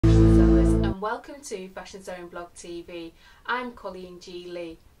and welcome to Fashion Sewing Blog TV. I'm Colleen G.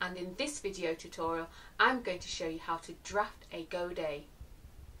 Lee, and in this video tutorial I'm going to show you how to draft a godet.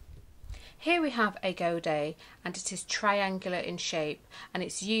 Here we have a godet, and it is triangular in shape, and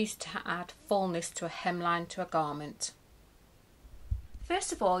it's used to add fullness to a hemline to a garment.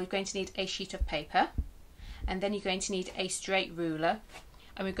 First of all, you're going to need a sheet of paper, and then you're going to need a straight ruler,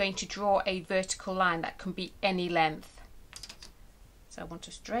 and we're going to draw a vertical line that can be any length. So I want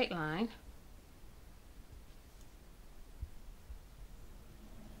a straight line.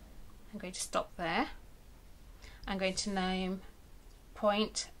 I'm going to stop there. I'm going to name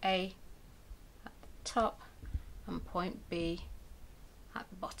point A at the top and point B at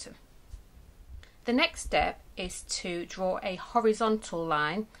the bottom. The next step is to draw a horizontal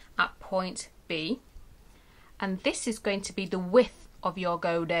line at point B, and this is going to be the width of your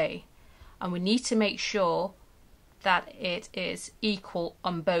godet, and we need to make sure that it is equal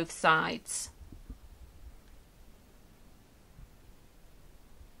on both sides.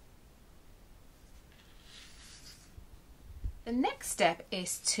 The next step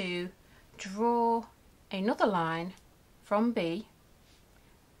is to draw another line from B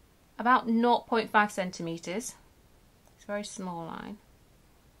about 0.5 centimeters. It's a very small line,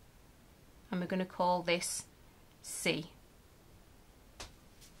 and we're going to call this C.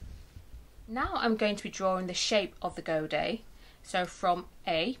 Now I'm going to be drawing the shape of the godet. So from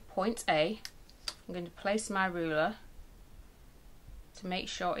point A, I'm going to place my ruler to make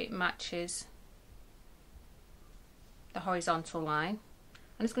sure it matches the horizontal line.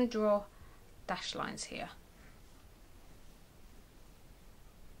 I'm just going to draw dashed lines here.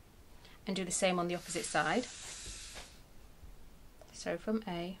 And do the same on the opposite side. So from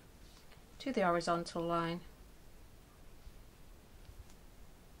A to the horizontal line.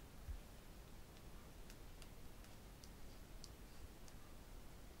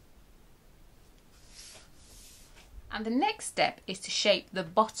 And the next step is to shape the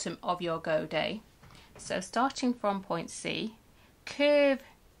bottom of your godet. So starting from point C, curve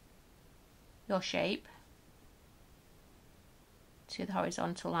your shape to the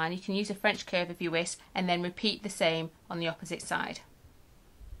horizontal line. You can use a French curve if you wish, and then repeat the same on the opposite side.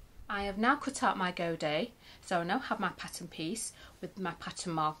 I have now cut out my godet, so I now have my pattern piece with my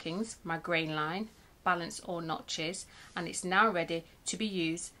pattern markings, my grain line, balance or notches, and it's now ready to be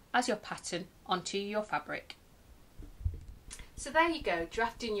used as your pattern onto your fabric. So there you go,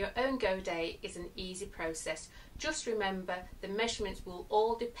 drafting your own godet is an easy process. Just remember, the measurements will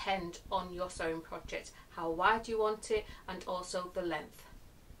all depend on your sewing project, how wide you want it, and also the length.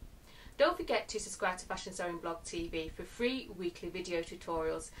 Don't forget to subscribe to Fashion Sewing Blog TV for free weekly video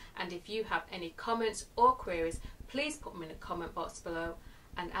tutorials, and if you have any comments or queries, please put them in the comment box below,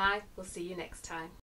 and I will see you next time.